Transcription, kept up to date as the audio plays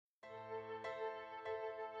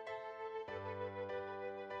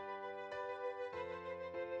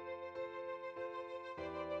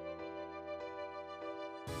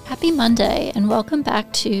Happy Monday and welcome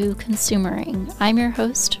back to Consumering. I'm your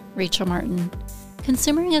host, Rachel Martin.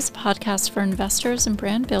 Consumering is a podcast for investors and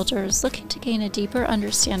brand builders looking to gain a deeper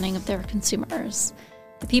understanding of their consumers,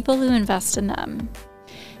 the people who invest in them.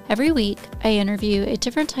 Every week, I interview a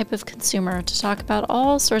different type of consumer to talk about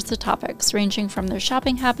all sorts of topics ranging from their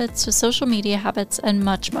shopping habits to social media habits and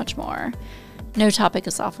much, much more. No topic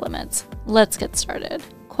is off limits. Let's get started.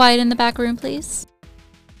 Quiet in the back room, please.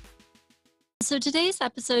 So today's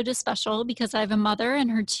episode is special because I have a mother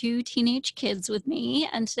and her two teenage kids with me,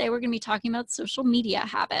 and today we're going to be talking about social media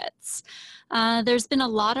habits. There's been a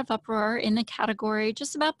lot of uproar in the category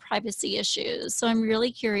just about privacy issues, so I'm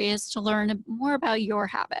really curious to learn more about your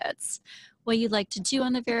habits, what you like to do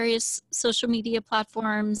on the various social media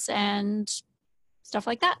platforms, and stuff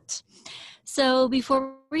like that. So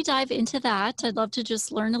before we dive into that, I'd love to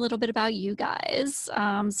just learn a little bit about you guys.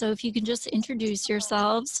 So if you can just introduce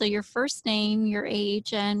yourselves, so your first name, your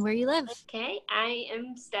age, and where you live. Okay, I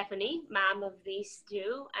am Stephanie, mom of these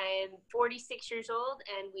two. I am 46 years old,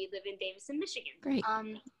 and we live in Davison, Michigan. Great.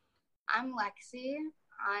 I'm Lexi.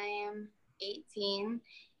 I am 18,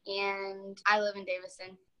 and I live in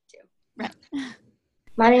Davison, too. Right.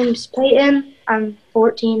 My name's Peyton. I'm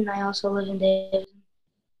 14, and I also live in Davison.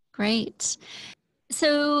 Great.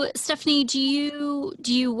 So, Stephanie, do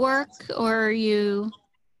you work or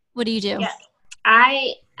what do you do? Yeah,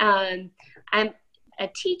 I'm a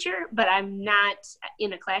teacher, but I'm not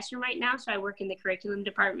in a classroom right now. So I work in the curriculum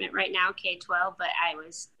department right now, K-12, but I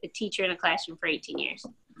was a teacher in a classroom for 18 years.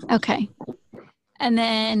 Okay. And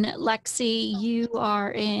then Lexi, you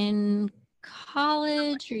are in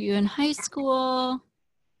college? Are you in high school?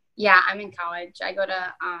 Yeah, I'm in college. I go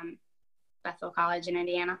to Bethel College in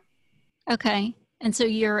Indiana. Okay. And so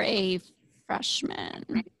you're a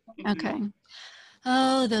freshman. Okay.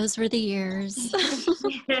 Oh, those were the years.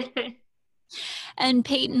 And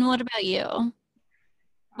Peyton, what about you?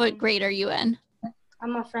 What grade are you in?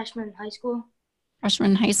 I'm a freshman in high school.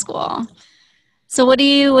 Freshman in high school. So what do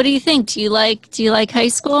you think? Do you like high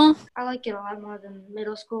school? I like it a lot more than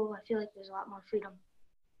middle school. I feel like there's a lot more freedom.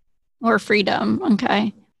 More freedom.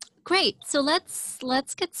 Okay. Great. So let's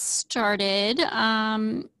get started.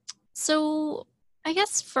 So I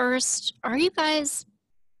guess first, are you guys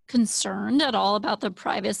concerned at all about the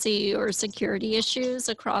privacy or security issues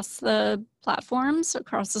across the platforms,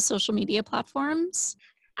 across the social media platforms?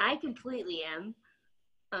 I completely am.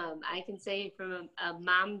 I can say from a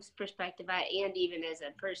mom's perspective, and even as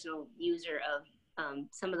a personal user of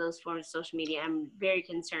some of those forms of social media, I'm very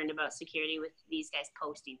concerned about security with these guys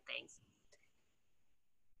posting things.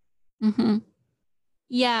 Mm-hmm.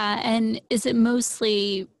 Yeah, and is it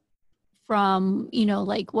mostly from,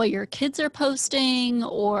 like what your kids are posting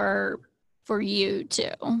or for you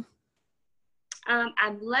too?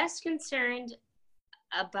 I'm less concerned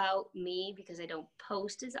about me because I don't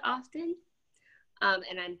post as often.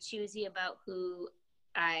 And I'm choosy about who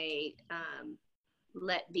I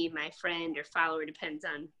let be my friend or follower, depends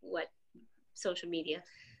on what social media.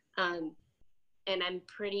 And I'm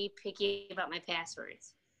pretty picky about my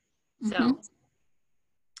passwords. Mm-hmm. So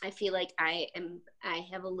I feel like I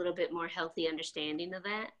have a little bit more healthy understanding of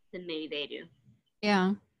that than maybe they do.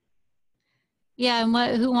 Yeah. Yeah, and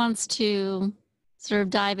who wants to sort of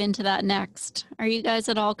dive into that next? Are you guys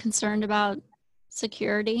at all concerned about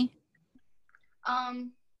security?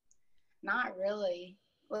 Not really.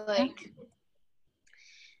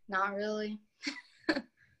 Not really.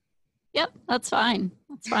 Yep, that's fine.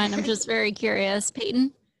 That's fine. I'm just very curious.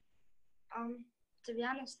 Peyton? To be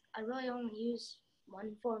honest, I really only use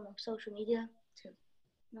one form of social media.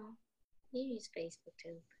 You use Facebook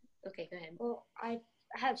too. Okay, go ahead. Well, I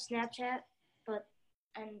have Snapchat,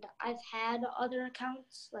 and I've had other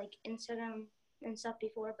accounts like Instagram and stuff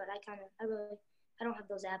before, but I don't have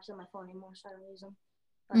those apps on my phone anymore, so I don't use them.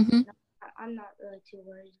 But no, I'm not really too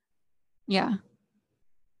worried. Yeah.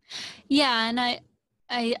 Yeah, and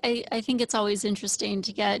I think it's always interesting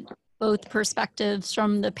to get both perspectives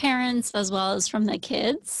from the parents as well as from the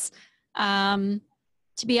kids.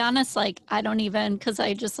 To be honest, I don't even, because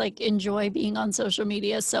I just enjoy being on social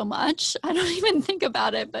media so much. I don't even think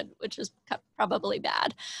about it, which is probably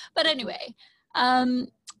bad. But anyway,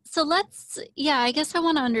 so I guess I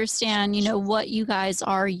want to understand, what you guys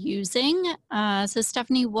are using. So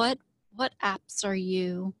Stephanie, what apps are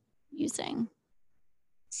you using?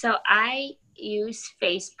 So I use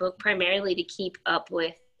Facebook primarily to keep up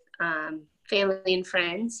with family and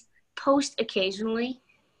friends, post occasionally,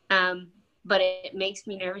 but it makes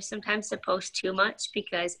me nervous sometimes to post too much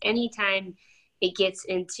because anytime it gets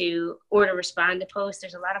into or to respond to posts,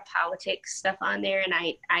 there's a lot of politics stuff on there, and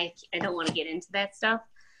I don't want to get into that stuff.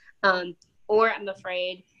 Or I'm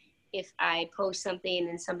afraid if I post something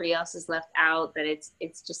and somebody else is left out, that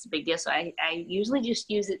it's just a big deal. So I usually just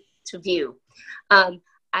use it to view.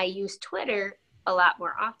 I use Twitter a lot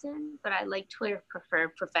more often, but I like Twitter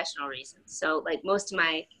for professional reasons. So like most of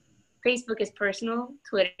my Facebook is personal,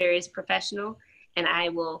 Twitter is professional, and I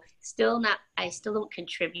still don't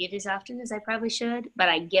contribute as often as I probably should, but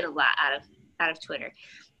I get a lot out of Twitter.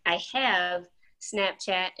 I have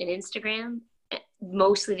Snapchat and Instagram,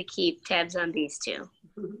 mostly to keep tabs on these two,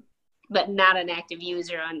 but not an active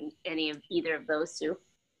user on either of those two.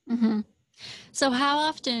 Mm-hmm. So how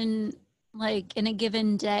often, like in a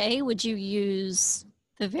given day, would you use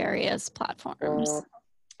the various platforms?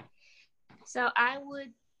 So I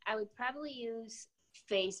would probably use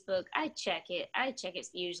Facebook. I check it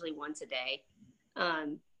usually once a day.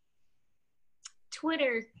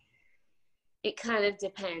 Twitter, it kind of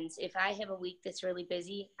depends. If I have a week that's really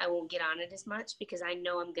busy, I won't get on it as much because I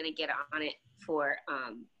know I'm going to get on it for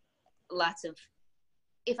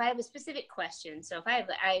if I have a specific question. So if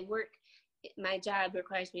my job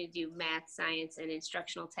requires me to do math, science, and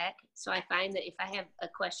instructional tech. So I find that if I have a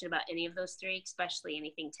question about any of those three, especially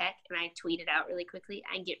anything tech, and I tweet it out really quickly,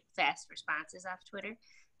 I get fast responses off Twitter.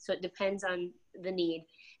 So it depends on the need.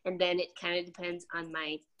 And then it kind of depends on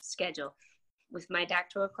my schedule. With my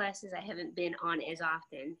doctoral classes, I haven't been on as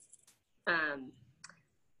often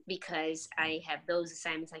because I have those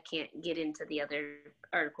assignments. I can't get into the other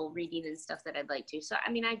article reading and stuff that I'd like to. So, I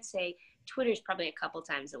mean, I'd say Twitter's probably a couple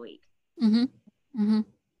times a week. Mm-hmm. Mm-hmm.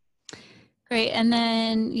 Great. And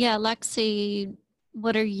then, yeah, Lexi,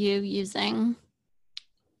 what are you using?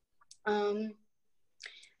 So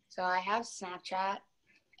I have Snapchat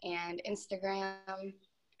and Instagram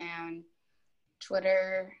and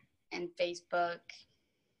Twitter and Facebook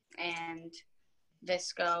and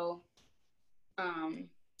Visco.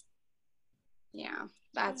 Yeah,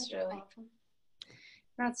 that's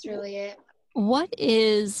really it. What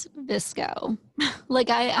is Visco? Like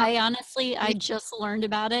I honestly, I just learned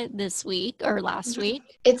about it this week or last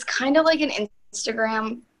week. It's kind of like an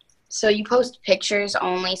Instagram. So you post pictures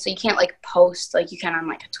only. So you can't like post like you can on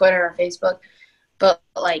like Twitter or Facebook, but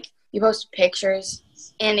like you post pictures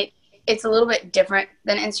and it's a little bit different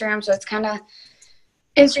than Instagram. So it's kind of,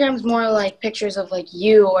 Instagram's more like pictures of like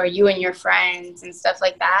you or you and your friends and stuff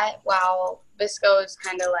like that. While Visco is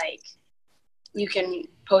kind of like, you can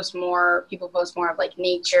people post more of like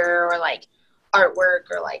nature or like artwork,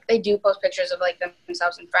 or like they do post pictures of like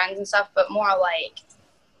themselves and friends and stuff, but more like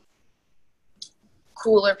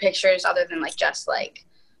cooler pictures other than like just like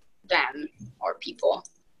them or people.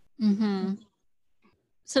 Mm-hmm.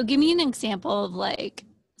 So give me an example of like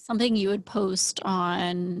something you would post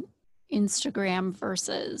on Instagram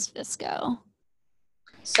versus Visco.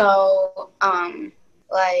 So,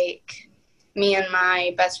 like me and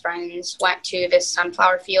my best friends went to this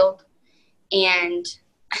sunflower field, and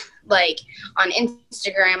like on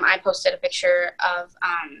Instagram, I posted a picture of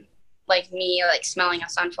like me like smelling a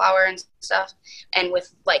sunflower and stuff, and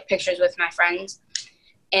with like pictures with my friends.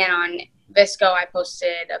 And on Visco, I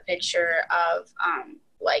posted a picture of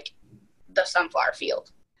like the sunflower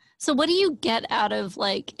field. So what do you get out of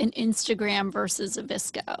like an Instagram versus a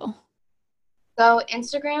Visco? So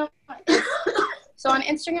on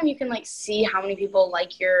Instagram, you can like see how many people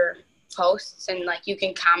like your posts, and like you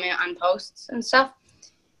can comment on posts and stuff.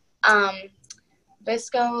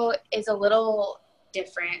 Visco is a little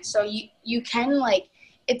different. So you can like,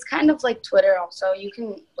 it's kind of like Twitter also. You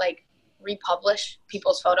can like republish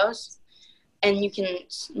people's photos and you can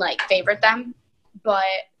like favorite them, but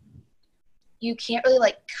you can't really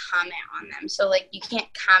like comment on them. So like you can't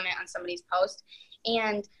comment on somebody's post.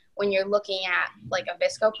 And when you're looking at like a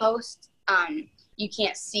Visco post, you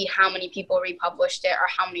can't see how many people republished it or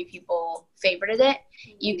how many people favorited it.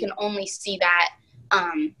 You can only see that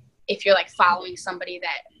if you're like following somebody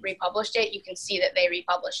that republished it, you can see that they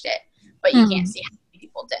republished it, but you can't see how many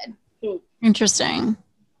people did. Interesting.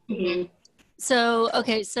 Mm-hmm. So,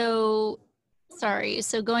 okay, so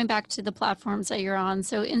going back to the platforms that you're on.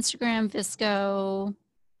 So Instagram, Visco,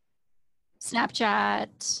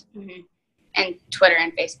 Snapchat. Mm-hmm. And Twitter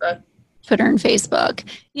and Facebook.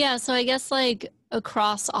 Yeah, so I guess like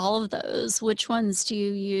across all of those, which ones do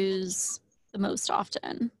you use the most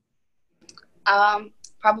often?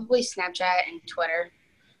 Probably Snapchat and Twitter.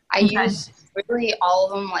 I use really all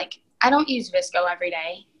of them. Like, I don't use Visco every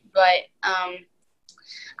day, but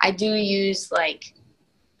I do use like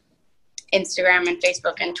Instagram and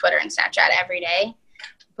Facebook and Twitter and Snapchat every day,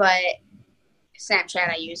 but Snapchat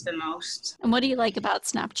I use the most. And what do you like about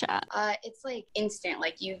Snapchat? It's like instant.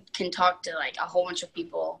 Like you can talk to like a whole bunch of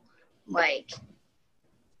people like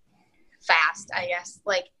fast, I guess.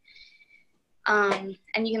 Like And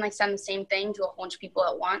you can like send the same thing to a whole bunch of people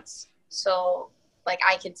at once. So like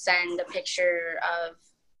I could send a picture of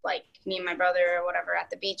like me and my brother or whatever at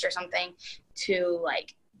the beach or something to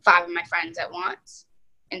like 5 of my friends at once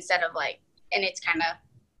instead of like, and it's kind of,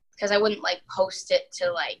 because I wouldn't like post it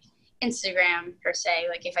to like Instagram per se.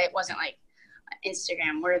 Like if it wasn't like an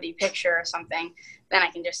Instagram worthy picture or something, then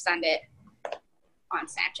I can just send it on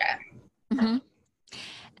Snapchat. Mm-hmm.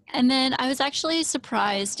 And then I was actually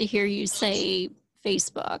surprised to hear you say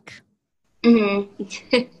Facebook.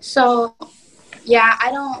 Mm-hmm. So yeah,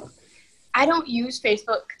 I don't use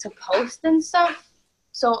Facebook to post and stuff.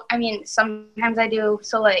 So I mean, sometimes I do.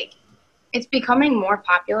 So like, it's becoming more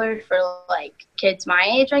popular for like kids my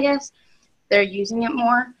age, I guess. They're using it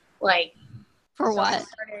more. Like for what?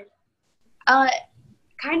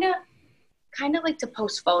 Kind of like to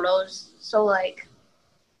post photos. So like,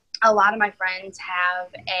 a lot of my friends have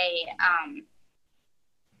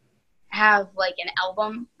like an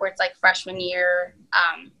album where it's like freshman year,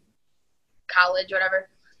 college, whatever,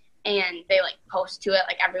 and they like post to it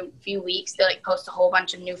like every few weeks. They like post a whole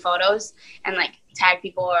bunch of new photos and like tag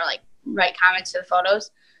people or like write comments to the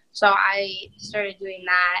photos. So I started doing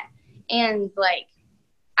that, and like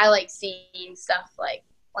I like seeing stuff like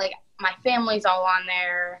my family's all on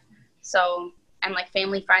there. So, and like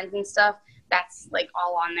family friends and stuff, that's like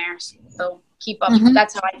all on there. So keep up. Mm-hmm.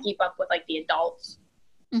 That's how I keep up with like the adults.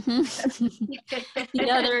 Mm-hmm.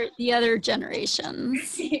 the other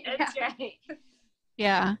generations. That's right.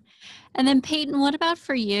 Yeah. And then Peyton, what about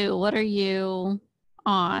for you? What are you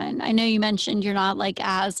on? I know you mentioned you're not like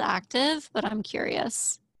as active, but I'm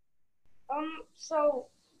curious. So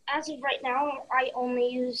as of right now, I only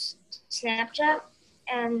use Snapchat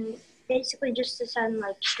and basically just to send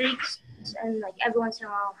like streaks, and like every once in a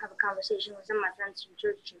while have a conversation with some of my friends from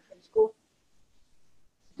church and from school.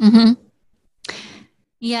 Mm-hmm.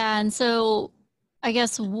 Yeah, and so I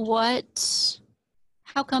guess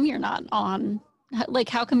how come you're not on, like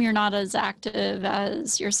how come you're not as active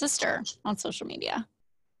as your sister on social media?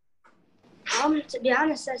 To be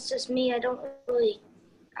honest, that's just me.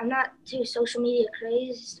 I'm not too social media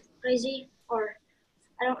crazy, or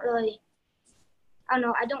I don't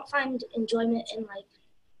know, I don't find enjoyment in like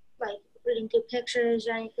reading through pictures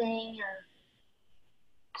or anything, or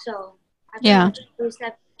so I pretty much use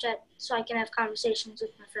Snapchat so I can have conversations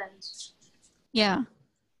with my friends. Yeah,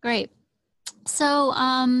 great. So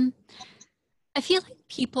I feel like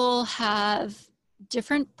people have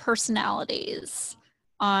different personalities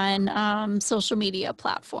on social media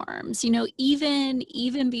platforms. You know, even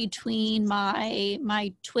between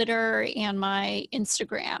my Twitter and my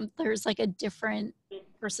Instagram, there's like a different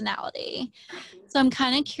personality. So I'm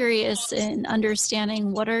kind of curious in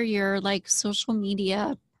understanding what are your like social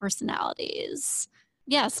media personalities.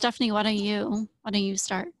 Yeah, Stephanie, why don't you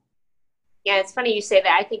start? Yeah, it's funny you say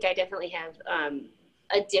that. I think I definitely have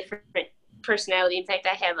a different personality. In fact,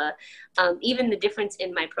 I have even the difference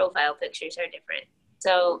in my profile pictures are different.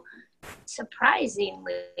 So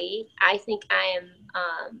surprisingly, I think I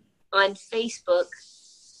am on Facebook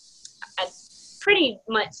pretty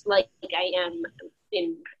much like I am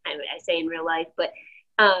I say in real life, but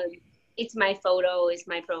it's my photo is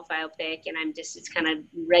my profile pic, and it's kind of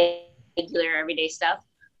regular everyday stuff.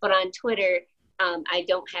 But on Twitter, I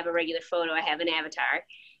don't have a regular photo. I have an avatar,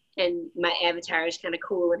 and my avatar is kind of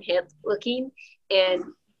cool and hip looking, and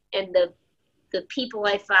the people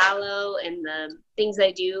I follow and the things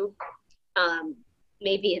I do,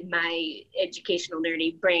 maybe in my educational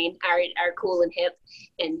nerdy brain are cool and hip,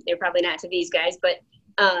 and they're probably not to these guys, but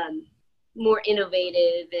more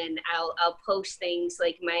innovative. And I'll post things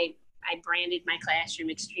like I branded my classroom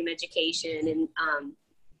Extreme Education, and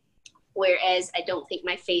whereas I don't think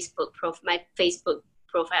my Facebook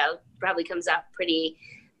profile probably comes off pretty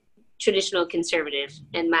traditional conservative,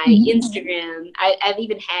 and my Instagram, I've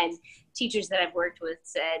even had teachers that I've worked with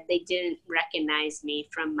said they didn't recognize me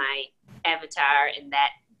from my avatar and that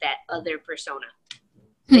other persona.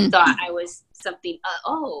 They thought I was something.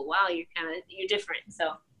 Oh wow, you're different.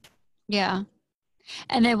 So yeah.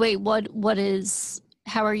 And then wait,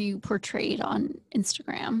 how are you portrayed on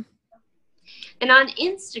Instagram? And on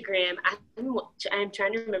Instagram, I'm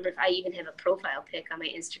trying to remember if I even have a profile pic on my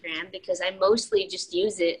Instagram, because I mostly just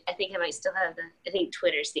use it. I think I might still have I think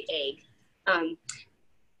Twitter's the egg.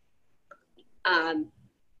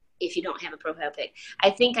 If you don't have a profile pic,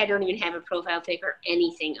 I think I don't even have a profile pic or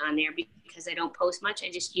anything on there because I don't post much.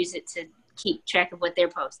 I just use it to keep track of what they're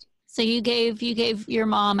posting. So you gave your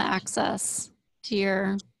mom access to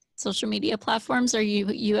your social media platforms, or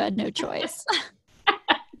you had no choice?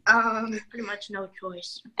 Pretty much no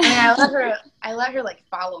choice. I mean, I let her like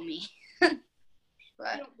follow me.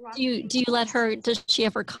 But Do you let her, does she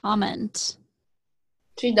ever comment?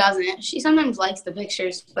 she doesn't. She sometimes likes the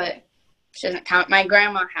pictures, but she doesn't comment. My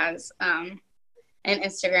grandma has an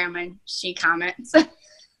Instagram and she comments.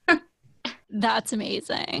 That's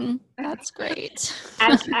amazing. That's great.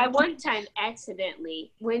 I one time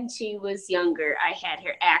accidentally, when she was younger, I had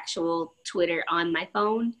her actual Twitter on my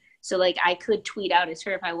phone. So like I could tweet out as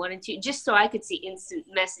her if I wanted to, just so I could see instant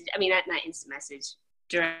message. I mean, not instant message,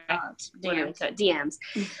 direct DMs,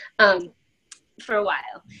 for a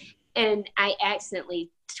while. And I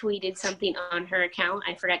accidentally tweeted something on her account.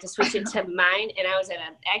 I forgot to switch it to mine, and I was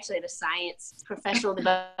actually at a science professional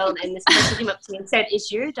development, and this person came up to me and said, "Is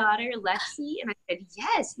your daughter Lexi?" And I said,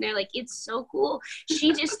 "Yes." And they're like, "It's so cool.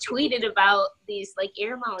 She just tweeted about these like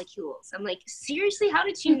air molecules." I'm like, "Seriously? How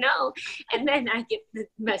did you know?" And then I get the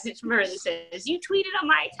message from her that says, "You tweeted on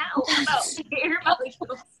my account about air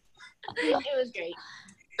molecules." It was great.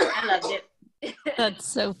 I loved it. That's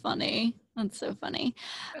so funny. That's so funny.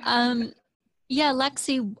 Yeah,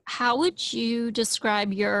 Lexi, how would you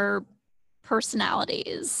describe your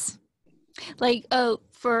personalities? Like,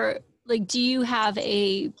 do you have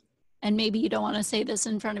and maybe you don't want to say this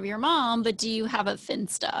in front of your mom, but do you have a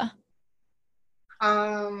Finsta?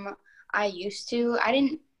 I used to. I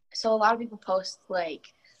didn't. So a lot of people post like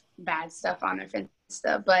bad stuff on their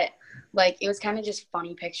Finsta, but like it was kind of just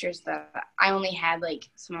funny pictures that I only had like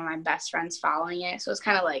some of my best friends following it. So it's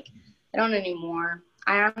kind of like I don't anymore.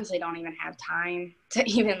 I honestly don't even have time to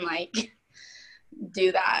even like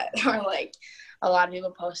do that, or like a lot of people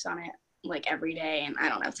post on it like every day and I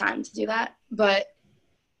don't have time to do that. But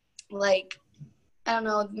like I don't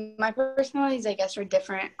know, my personalities I guess are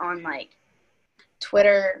different on like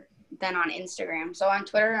Twitter than on Instagram. So on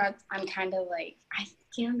Twitter I'm kind of like I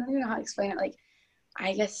don't even know how to explain it. Like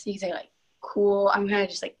I guess you could say like cool. I'm kind of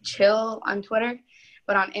just like chill on Twitter,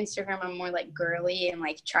 but on Instagram I'm more like girly and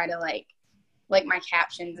like try to like my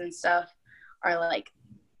captions and stuff are like,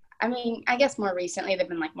 I mean, I guess more recently they've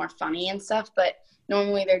been like more funny and stuff, but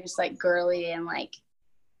normally they're just like girly and like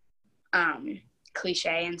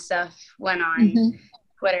cliche and stuff. When on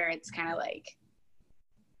Twitter it's kind of like,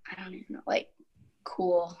 I don't even know, like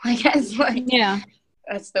cool, I guess. Like Yeah.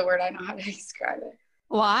 That's the word I know how to describe it.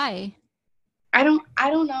 Why? I don't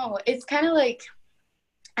know. It's kind of like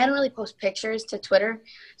I don't really post pictures to Twitter,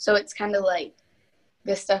 so it's kind of like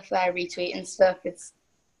the stuff that I retweet and stuff, it's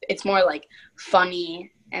more like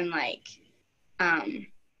funny and like I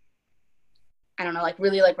don't know, like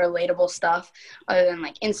really like relatable stuff other than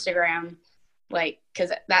like Instagram, like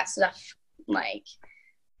because that stuff like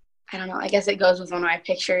I don't know, I guess it goes with one of my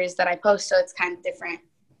pictures that I post, so it's kind of different.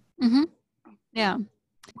 Yeah.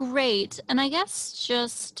 Great. And I guess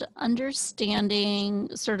just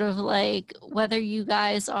understanding sort of like whether you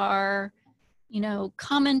guys are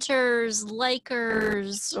commenters,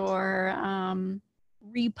 likers, or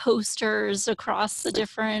reposters across the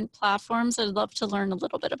different platforms. I'd love to learn a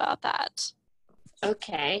little bit about that.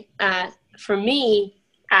 Okay. For me,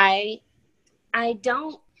 I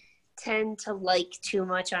don't tend to like too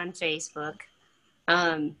much on Facebook.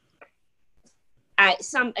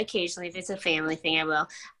 Occasionally, if it's a family thing,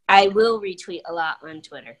 I will retweet a lot on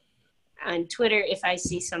Twitter. On Twitter, if I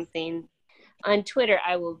see something on Twitter,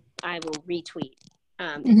 I will retweet.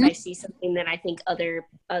 If I see something that I think other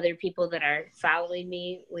people that are following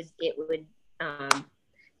me would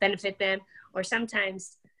benefit them, or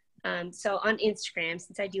sometimes so on Instagram,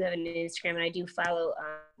 since I do have an Instagram and I do follow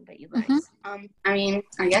that you guys. I mean,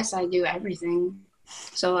 I guess I do everything.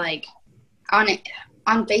 So like on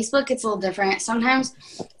Facebook it's a little different. Sometimes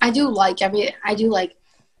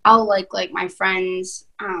I'll like my friends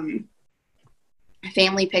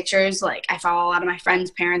family pictures. Like I follow a lot of my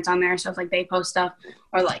friends' parents on there, so if like they post stuff,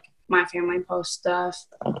 or like my family posts stuff,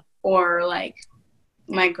 or like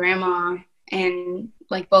my grandma and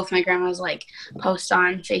like both my grandmas like post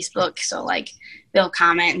on Facebook, so like they'll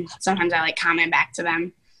comment and sometimes I like comment back to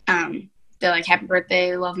them. They're like, happy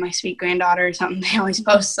birthday, love my sweet granddaughter or something they always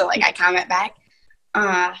post, so like I comment back.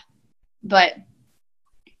 But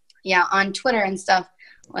yeah, on Twitter and stuff,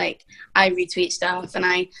 like I retweet stuff and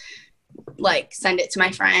I like send it to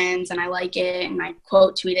my friends and I like it and I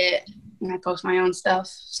quote tweet it and I post my own stuff.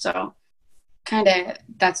 So kind of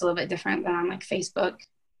that's a little bit different than on like Facebook.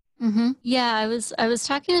 Yeah, I was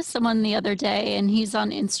talking to someone the other day and he's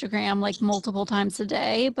on Instagram like multiple times a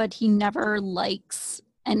day, but he never likes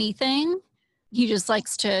anything. He just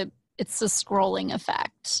likes it's the scrolling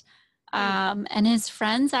effect. And his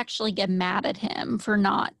friends actually get mad at him for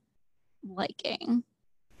not liking.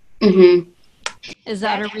 Is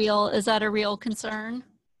that a real concern?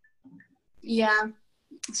 Yeah.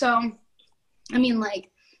 So, I mean,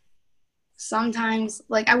 like, sometimes,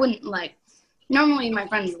 like, I wouldn't, like, normally my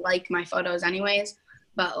friends like my photos anyways,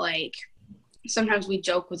 but, like, sometimes we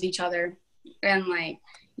joke with each other and, like,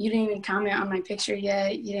 you didn't even comment on my picture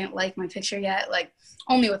yet, you didn't like my picture yet, like,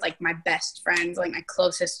 only with, like, my best friends, like, my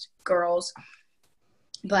closest girls,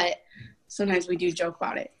 but sometimes we do joke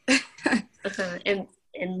about it.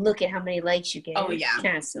 And look at how many likes you get. Oh, yeah.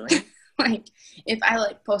 Constantly. Like, if I,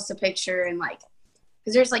 like, post a picture and, like,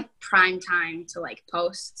 because there's, like, prime time to, like,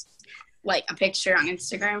 post, like, a picture on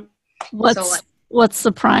Instagram. What's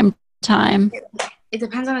the prime time? It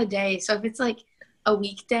depends on the day. So if it's, like, a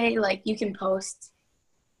weekday, like, you can post,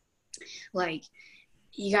 like,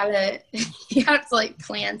 you gotta like,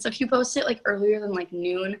 plan. So if you post it, like, earlier than, like,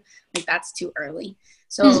 noon, like, that's too early.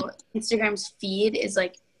 So Instagram's feed is,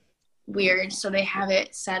 like, weird. So they have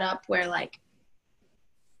it set up where, like,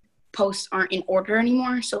 posts aren't in order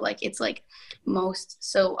anymore. So, like, it's, like,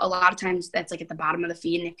 so a lot of times that's, like, at the bottom of the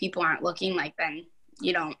feed. And if people aren't looking, like, then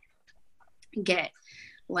you don't get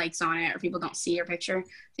likes on it or people don't see your picture.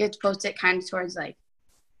 So you have to post it kind of towards, like,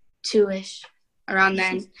 2-ish around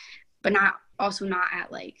then, but not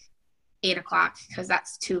at, like, 8 o'clock because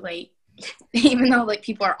that's too late. Even though, like,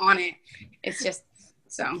 people are on it, it's just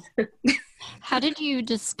so. How did you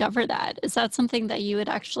discover that? Is that something that you had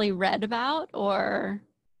actually read about, or?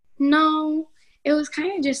 No, it was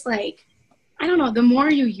kind of just, like, I don't know, the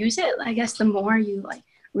more you use it, I guess the more you, like,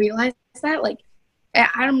 realize that, like,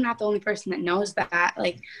 I'm not the only person that knows that.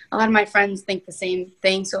 Like, a lot of my friends think the same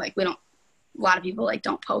thing. So, like, a lot of people, like,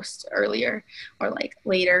 don't post earlier or, like,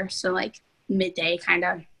 later. So, like, midday kind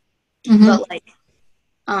of. Mm-hmm. But, like,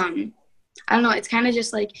 I don't know. It's kind of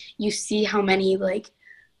just, like, you see how many, like,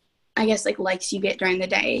 I guess, like, likes you get during the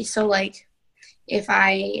day. So, like, if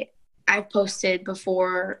I've posted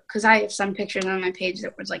before, because I have some pictures on my page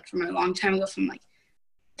that was, like, from a long time ago, from, like,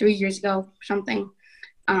 3 years ago or something.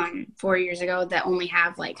 4 years ago that only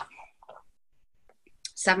have, like,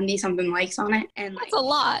 70 something likes on it, and, like, that's a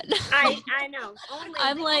lot. I know.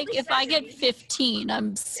 I'm like, if 70. I get 15,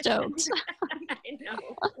 I'm stoked. I know.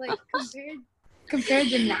 Like, compared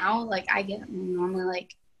to now, like, I get normally,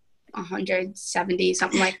 like, 170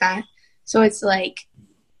 something like that. So it's like,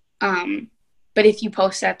 but if you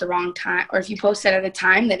post it at the wrong time, or if you post it at a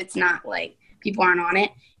time that it's not, like, people aren't on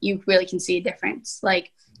it, you really can see a difference.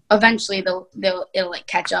 Like, eventually it'll, like,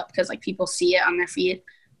 catch up because, like, people see it on their feed,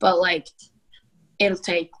 but, like, it'll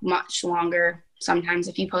take much longer sometimes.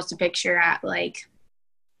 If you post a picture at, like,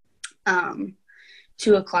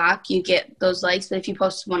 2 o'clock, you get those likes, but if you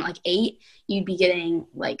post one at, like, 8, you'd be getting,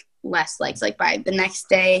 like, less likes. Like, by the next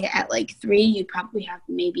day at, like, 3, you'd probably have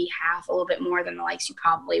maybe half, a little bit more than the likes you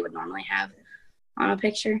probably would normally have on a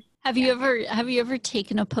picture. Have you ever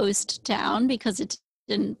taken a post down because it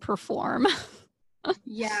didn't perform?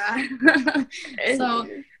 Yeah. So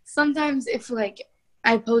sometimes if, like,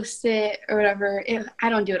 I post it or whatever, I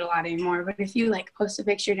don't do it a lot anymore, but if you, like, post a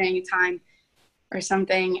picture during a time or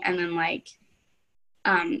something, and then, like,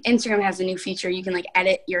 Instagram has a new feature, you can, like,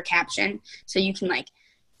 edit your caption, so you can, like,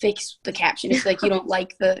 fix the caption. If, like, you don't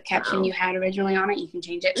like the caption you had originally on it, you can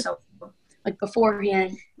change it. So, like,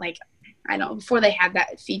 beforehand, like, I don't know, before they had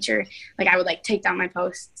that feature, like, I would, like, take down my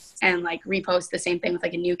posts and, like, repost the same thing with,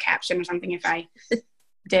 like, a new caption or something if I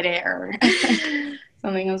did it or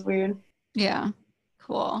something else weird. Yeah.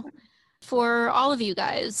 Cool. For all of you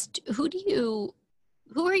guys, who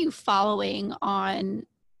are you following on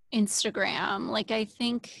Instagram? Like, I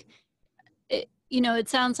think, it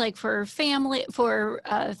sounds like for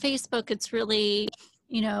Facebook, it's really,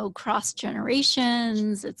 cross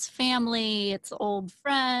generations, it's family, it's old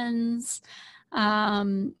friends.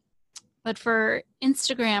 But for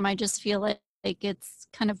Instagram, I just feel like it's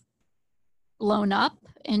kind of blown up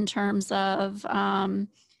in terms of,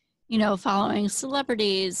 following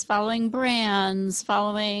celebrities, following brands,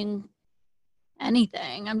 following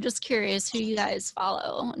anything. I'm just curious who you guys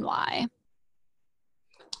follow and why.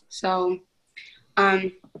 So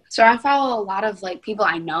I follow a lot of, like, people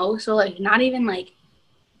I know. So, like, not even, like,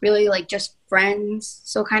 really, like, just friends.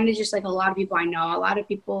 So kind of just, like, a lot of people I know. A lot of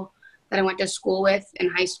people that I went to school with in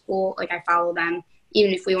high school, like, I follow them,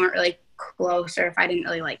 even if we weren't really close or if I didn't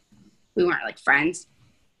really, like, we weren't, like, friends.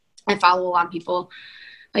 I follow a lot of people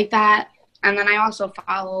like that. And then I also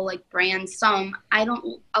follow, like, brands.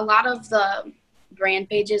 A lot of the brand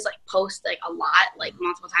pages, like, post, like, a lot, like,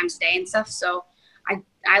 multiple times a day and stuff. So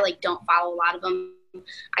I like, don't follow a lot of them.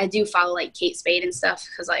 I do follow, like, Kate Spade and stuff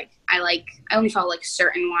because, like, I only follow, like,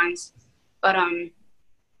 certain ones. But,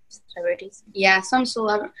 celebrities. Yeah, some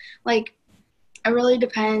celebrities. Like, it really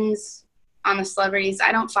depends on the celebrities.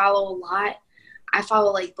 I don't follow a lot. I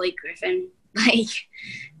follow, like, Blake Griffin, like,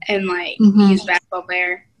 and, like, he's a basketball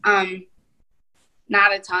player.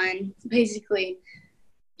 not a ton. Basically,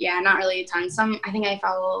 yeah, not really a ton. I think I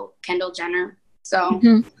follow Kendall Jenner, so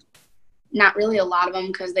not really a lot of them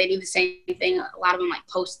because they do the same thing. A lot of them like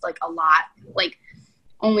post like a lot, like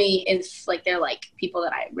only if like they're like people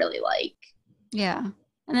that I really like. Yeah.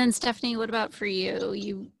 And then Stephanie, what about for you?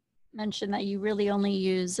 You mentioned that you really only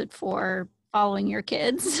use it for following your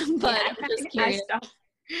kids, but Yeah, I'm just curious.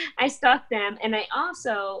 I stalk them, and I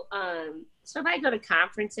also so if I go to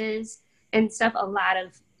conferences and stuff, a lot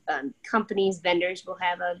of companies, vendors will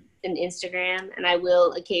have an Instagram, and I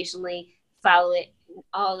will occasionally follow it.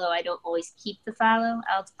 Although I don't always keep the follow,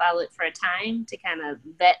 I'll follow it for a time to kind of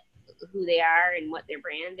vet who they are and what their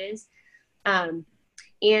brand is.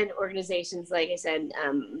 And organizations, like I said,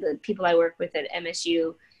 the people I work with at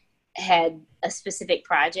MSU had a specific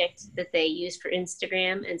project that they used for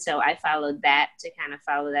Instagram, and so I followed that to kind of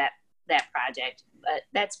follow that project. But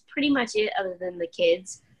that's pretty much it, other than the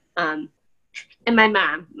kids and my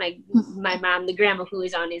mom, my mom, the grandma, who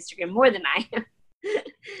is on Instagram more than I am.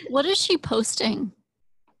 What is she posting?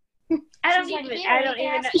 I don't even know.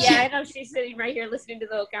 Yeah, I know she's sitting right here listening to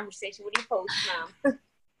the whole conversation. What do you post, Mom?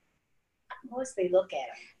 Mostly look at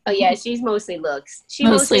them. Oh yeah, she's mostly looks. She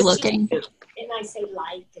Mostly looking. And I say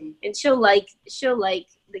like and she'll like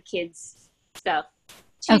the kids' stuff.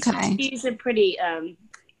 She's a pretty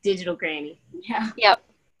digital granny. Yeah. Yep.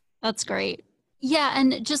 That's great. Yeah,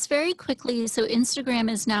 and just very quickly, so Instagram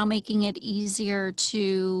is now making it easier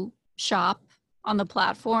to shop on the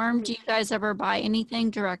platform. Do you guys ever buy anything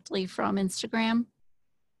directly from Instagram?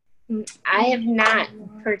 I have not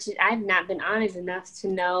purchased. I have not been honest enough to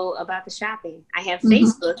know about the shopping. I have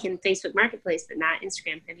Facebook and Facebook Marketplace, but not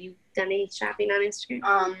Instagram. Have you done any shopping on Instagram?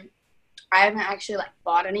 I haven't actually like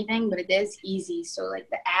bought anything, but it is easy. So like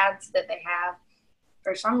the ads that they have,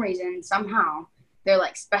 for some reason, somehow they're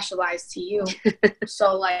like specialized to you.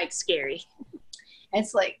 So like Scary.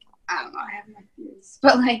 it's like, I don't know, I haven't used,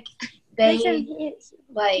 but like they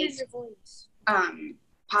like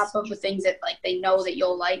pop up with things that like they know that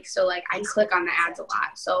you'll like. So like I click on the ads a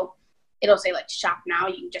lot. So it'll say like shop now.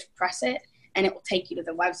 You can just press it and it will take you to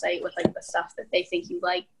the website with like the stuff that they think you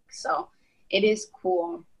like. So it is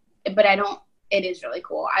cool, but it is really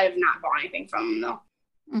cool. I have not bought anything from them though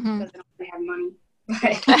because I don't really have money.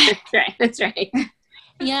 That's right.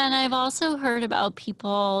 Yeah, and I've also heard about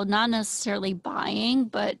people not necessarily buying,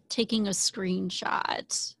 but taking a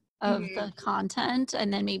screenshot of the content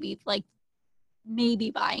and then maybe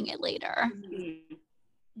buying it later.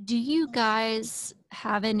 Do you guys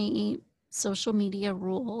have any social media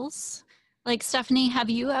rules? Like Stephanie,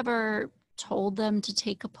 have you ever told them to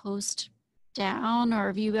take a post down, or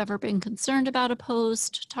have you ever been concerned about a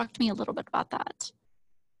post? Talk to me a little bit about that.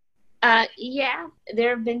 Yeah, there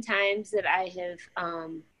have been times that I have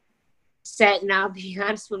said, and I'll be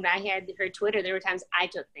honest, when I had her Twitter, there were times I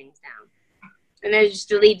took things down. And I just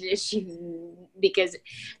deleted it because,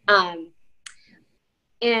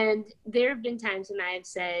 and there have been times when I've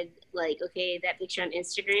said, like, okay, that picture on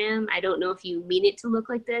Instagram, I don't know if you mean it to look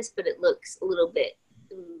like this, but it looks a little bit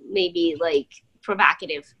maybe like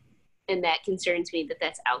provocative, and that concerns me that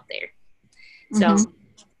that's out there. So,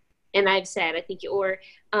 and I've said, I think, or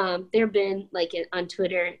there have been like on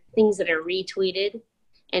Twitter things that are retweeted,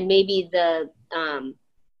 and maybe the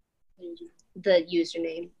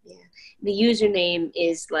username, the username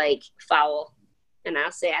is like foul, and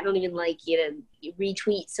I'll say I don't even like you to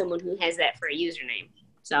retweet someone who has that for a username.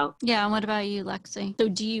 So yeah. And what about you, Lexi? So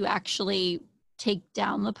do you actually take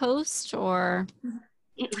down the post, or?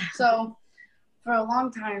 So for a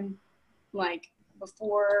long time, like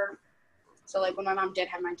before, so like when my mom did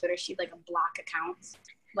have my Twitter, she'd like block accounts,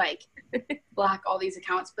 like block all these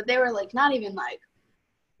accounts, but they were like not even like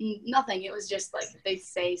nothing. It was just like they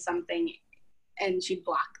say something and she'd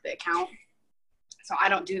block the account. So I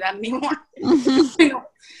don't do that anymore.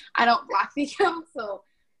 I don't block the account. So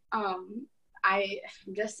I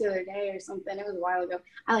just the other day or something, it was a while ago,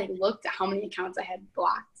 I like looked at how many accounts I had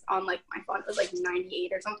blocked on like my phone. It was like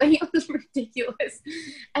 98 or something. It was ridiculous.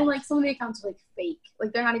 And like some of the accounts were like fake.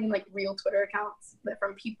 Like they're not even like real Twitter accounts, but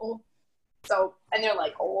from people. So, and they're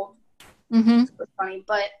like old. So it's funny.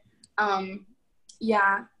 But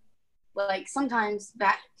yeah, like sometimes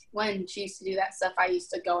back when she used to do that stuff, I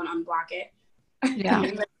used to go and unblock it. Yeah.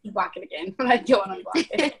 And then block it again, but I'd go and unblock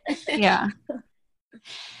it. Yeah.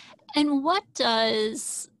 And what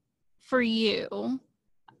does, for you,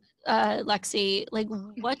 Lexi, like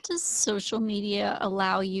what does social media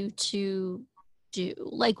allow you to do?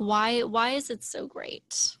 Like why is it so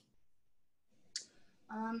great?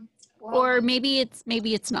 Well, or maybe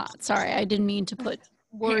it's not. Sorry, I didn't mean to put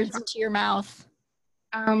words into your mouth.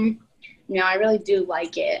 I really do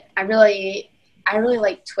like it. I really I really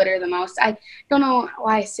like Twitter the most. I don't know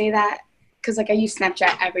why I say that because, like, I use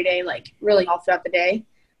Snapchat every day, like, really all throughout the day.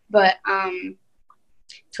 But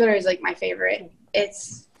Twitter is, like, my favorite.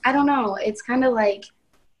 I don't know, it's kind of, like,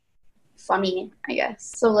 funny, I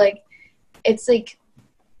guess. So, like, it's, like,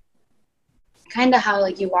 kind of how,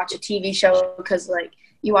 like, you watch a TV show because, like,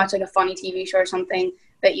 you watch, like, a funny TV show or something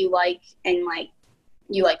that you like and, like,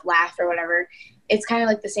 you, like, laugh or whatever. It's kind of,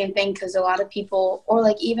 like, the same thing because a lot of people, or,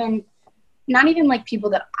 like, even not even, like, people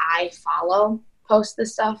that I follow post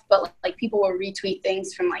this stuff, but, like, people will retweet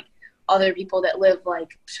things from, like, other people that live,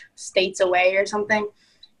 like, states away or something.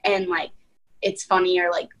 And, like, it's funny,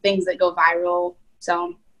 or, like, things that go viral.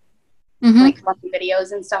 So, like, funny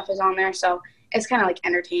videos and stuff is on there. So it's kind of like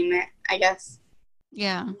entertainment, I guess.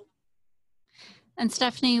 Yeah. And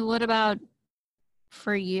Stephanie, what about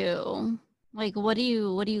for you? Like, what do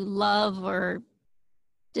you love or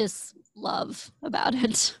dislove about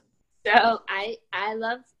it? So I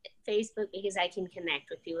love Facebook because I can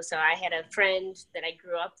connect with people. So I had a friend that I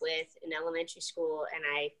grew up with in elementary school, and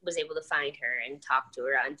I was able to find her and talk to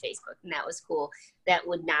her on Facebook, and that was cool. That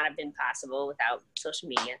would not have been possible without social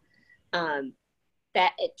media.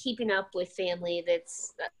 Keeping up with family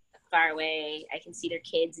that's far away, I can see their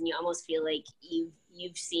kids, and you almost feel like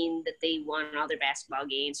you've seen that they won all their basketball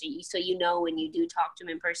games. So you know when you do talk to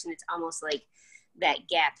them in person, it's almost like that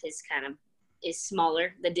gap is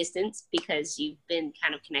smaller, the distance, because you've been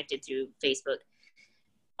kind of connected through Facebook.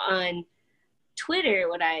 On Twitter,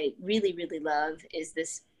 what I really, really love is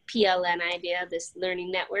this PLN idea, this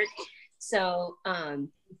learning network. So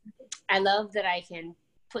I love that I can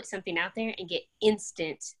put something out there and get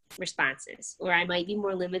instant responses, where I might be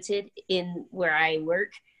more limited in where I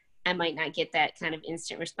work. I might not get that kind of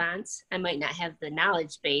instant response. I might not have the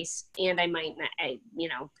knowledge base, and I might not,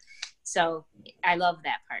 so I love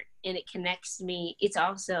that part, and it connects me. It's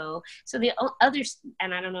also, so the others,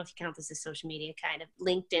 and I don't know if you count this as social media, kind of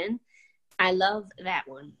LinkedIn. I love that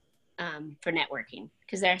one for networking,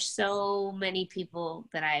 because there are so many people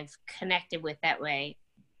that I've connected with that way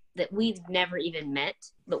that we've never even met,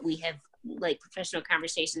 but we have like professional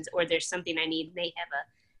conversations, or there's something I need. They have a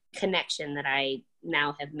connection that I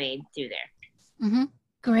now have made through there. Mm-hmm.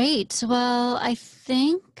 Great. Well, I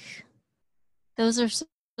think those are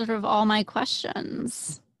sort of all my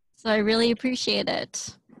questions. So I really appreciate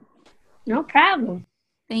it. No problem.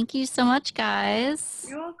 Thank you so much, guys.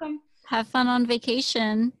 You're welcome. Have fun on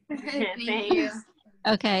vacation. Thank Thanks. you.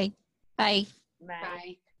 Okay. Bye.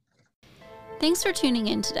 Bye. Thanks for tuning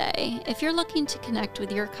in today. If you're looking to connect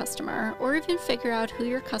with your customer or even figure out who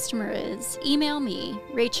your customer is, email me,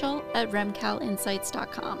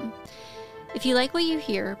 Rachel@remcalinsights.com. If you like what you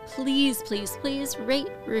hear, please, please, please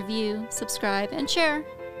rate, review, subscribe, and share.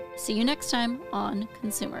 See you next time on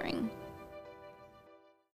Consumering.